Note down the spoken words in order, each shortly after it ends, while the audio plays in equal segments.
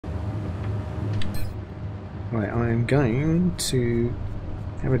Right, I am going to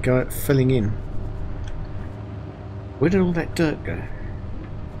have a go at filling in. Where did all that dirt go?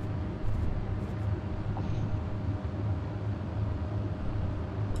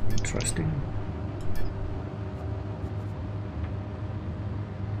 Interesting.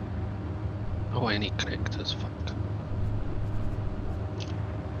 Oh, I need connectors, fuck.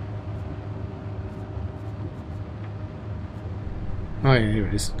 Oh yeah, here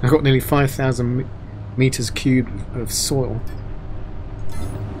it is. I've got nearly 5,000 meters cubed of soil.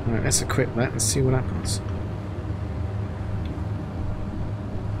 Alright, let's equip that and see what happens.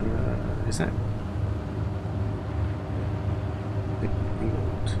 Is that... Big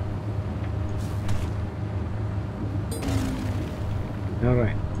field.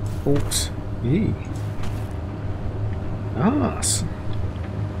 Alright. Alt. E. Nice.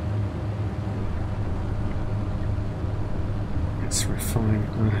 Let's refine.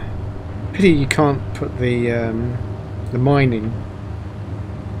 Pity you can't put the mining,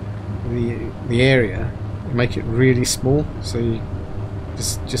 the area, make it really small, so you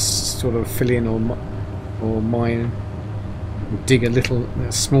just sort of fill in or mine, and dig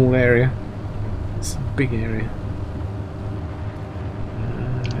a small area. It's a big area.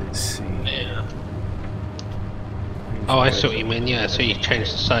 Let's see. Yeah. Oh, I see what you mean. Yeah, so you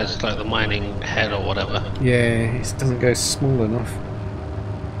change the size to like the mining head or whatever. Yeah, it doesn't go small enough.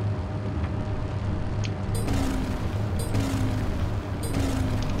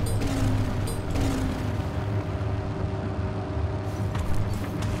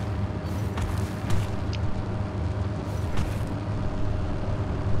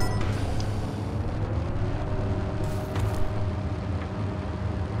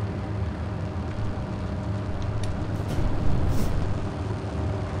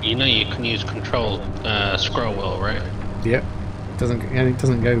 You know you can use control scroll wheel, right? Yep. It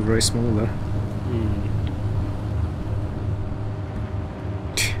doesn't go very small though.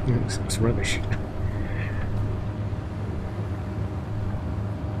 It's rubbish.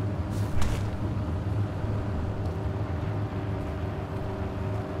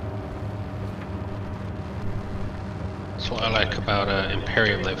 That's what I like about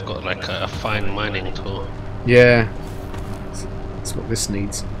Imperium. They've got like a fine mining tool. Yeah. That's what this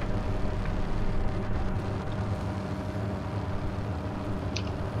needs.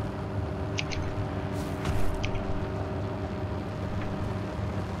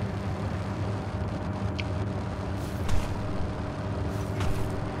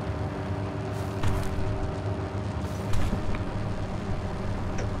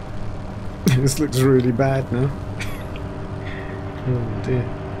 This looks really bad now. Oh dear.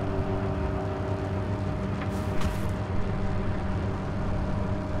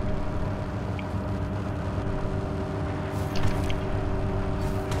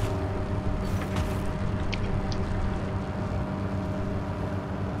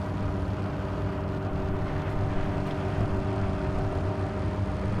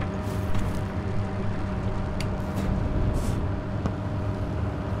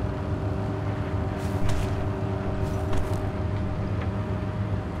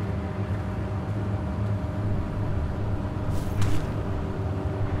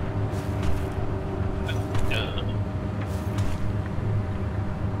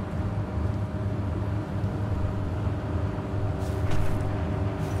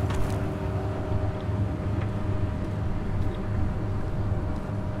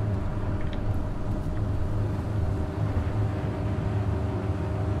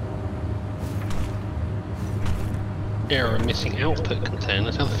 Error missing output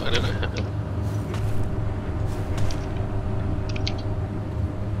containers. How the fuck did that happen?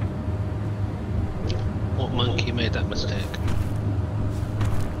 What monkey made that mistake?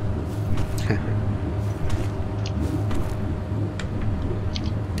 I'm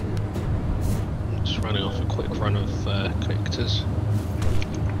just running off a quick run of connectors.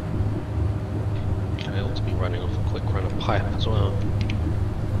 I ought to be running off a quick run of pipe as well.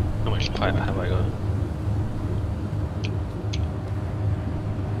 How much pipe have I got?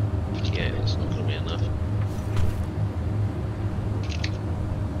 Yeah, it's not going to be enough.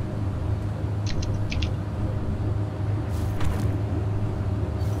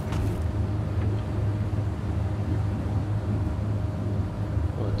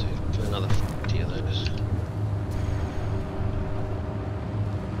 I'll take another 50 of those.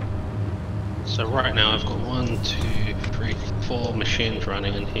 So right now I've got 1, 2, 3, 4 machines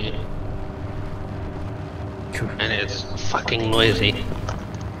running in here. Cool. And it's fucking noisy.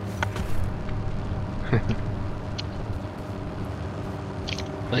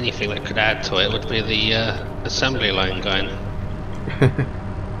 The only thing that could add to it would be the assembly line going.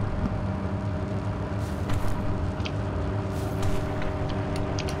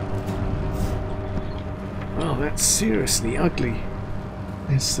 Oh, that's seriously ugly.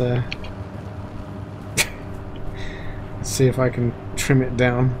 Let's see if I can trim it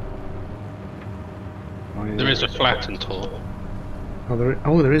down. There is a flatten tool.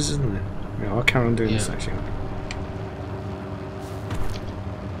 Oh, there is, isn't there? Yeah, I'll carry on doing this actually.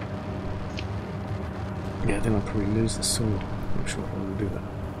 Yeah, then I'll probably lose the soil. I'm sure I will do that.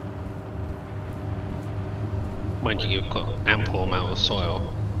 Mind you, you've got ample amount of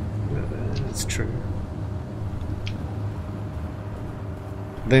soil. That's true.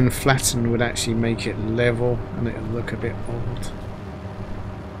 Then flatten would actually make it level and it'll look a bit odd.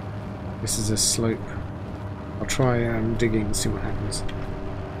 This is a slope. I'll try digging and see what happens.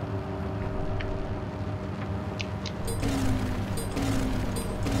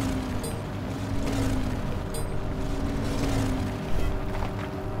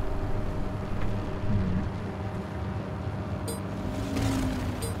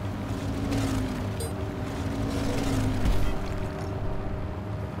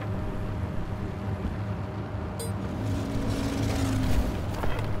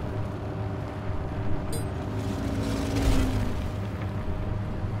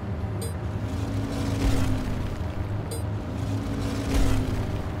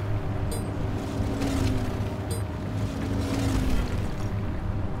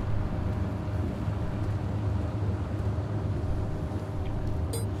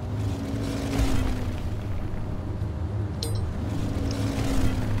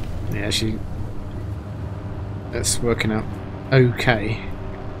 Actually, that's working out okay.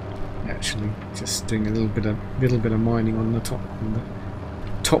 Actually, just doing a little bit of mining on the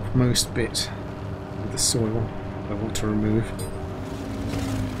topmost bit of the soil I want to remove.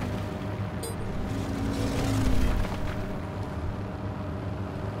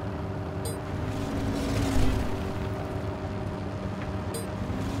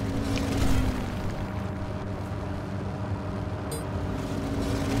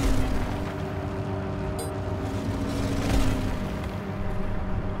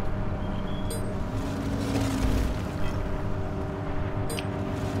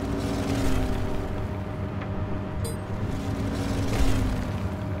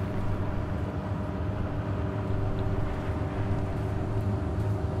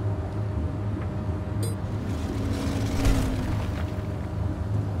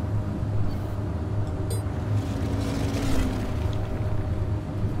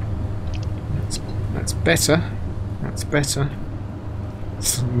 That's better. That's better.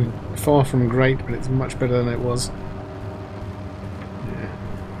 It's far from great, but it's much better than it was. Yeah.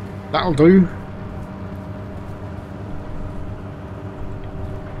 That'll do.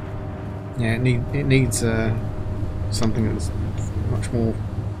 Yeah, it needs something that's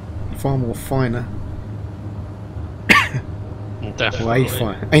far more finer. Definitely.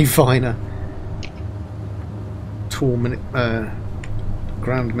 Or a finer tool,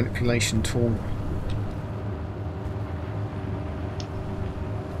 ground manipulation tool.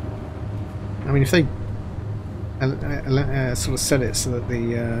 I mean, if they sort of set it so that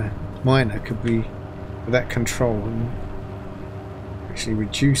the miner could be without control and actually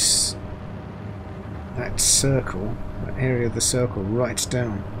reduce that circle, that area of the circle, right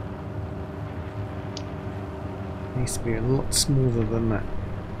down. It needs to be a lot smaller than that.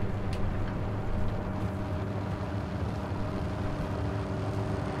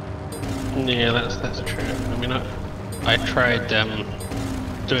 Yeah, that's true. I mean, I tried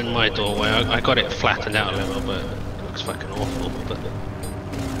doing my doorway. I got it flattened out a little, but it looks fucking awful. But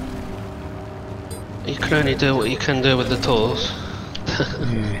you can only do what you can do with the tools.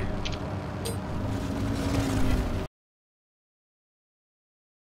 Yeah.